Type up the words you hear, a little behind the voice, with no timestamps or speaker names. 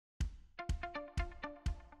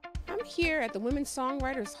I'm here at the Women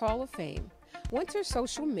Songwriters Hall of Fame, Winter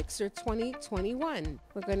Social Mixer 2021.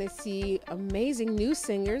 We're going to see amazing new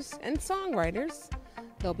singers and songwriters.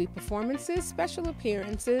 There'll be performances, special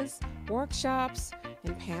appearances, workshops,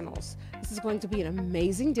 and panels. This is going to be an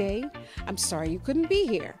amazing day. I'm sorry you couldn't be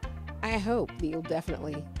here. I hope that you'll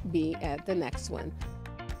definitely be at the next one.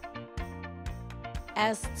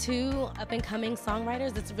 As two up-and-coming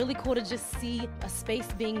songwriters, it's really cool to just see a space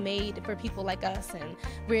being made for people like us, and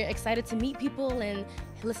we're excited to meet people and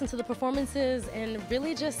listen to the performances and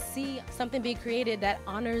really just see something be created that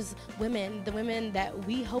honors women, the women that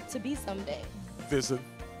we hope to be someday. There's,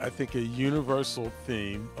 I think, a universal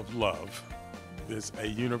theme of love. There's a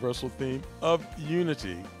universal theme of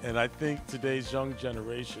unity, and I think today's young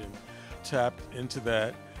generation tapped into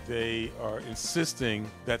that. They are insisting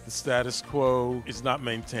that the status quo is not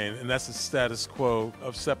maintained, and that's the status quo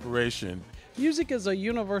of separation. Music is a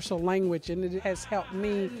universal language, and it has helped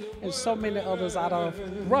me and so many others out of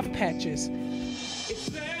rough patches.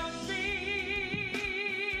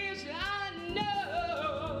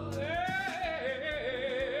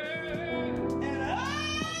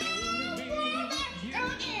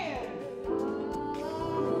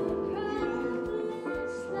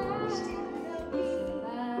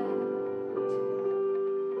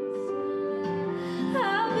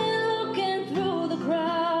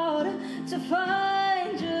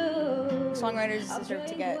 Songwriters deserve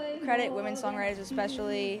to get credit, women songwriters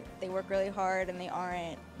especially. They work really hard and they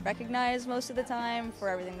aren't recognized most of the time for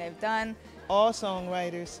everything they've done. All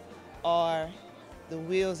songwriters are the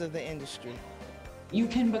wheels of the industry. You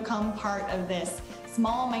can become part of this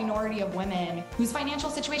small minority of women whose financial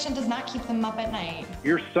situation does not keep them up at night.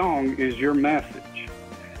 Your song is your message.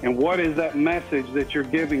 And what is that message that you're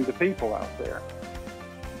giving to people out there?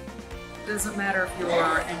 It doesn't matter if you're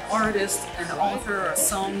an artist, an author, or a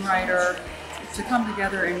songwriter, to come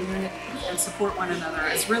together in unity and support one another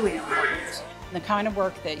is really important. The kind of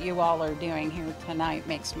work that you all are doing here tonight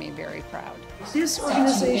makes me very proud. This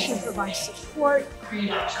organization provides support,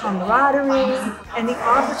 camaraderie, and the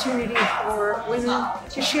opportunity for women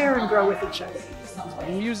to share and grow with each other.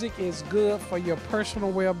 Music is good for your personal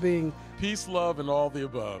well-being. Peace, love, and all the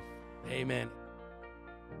above. Amen.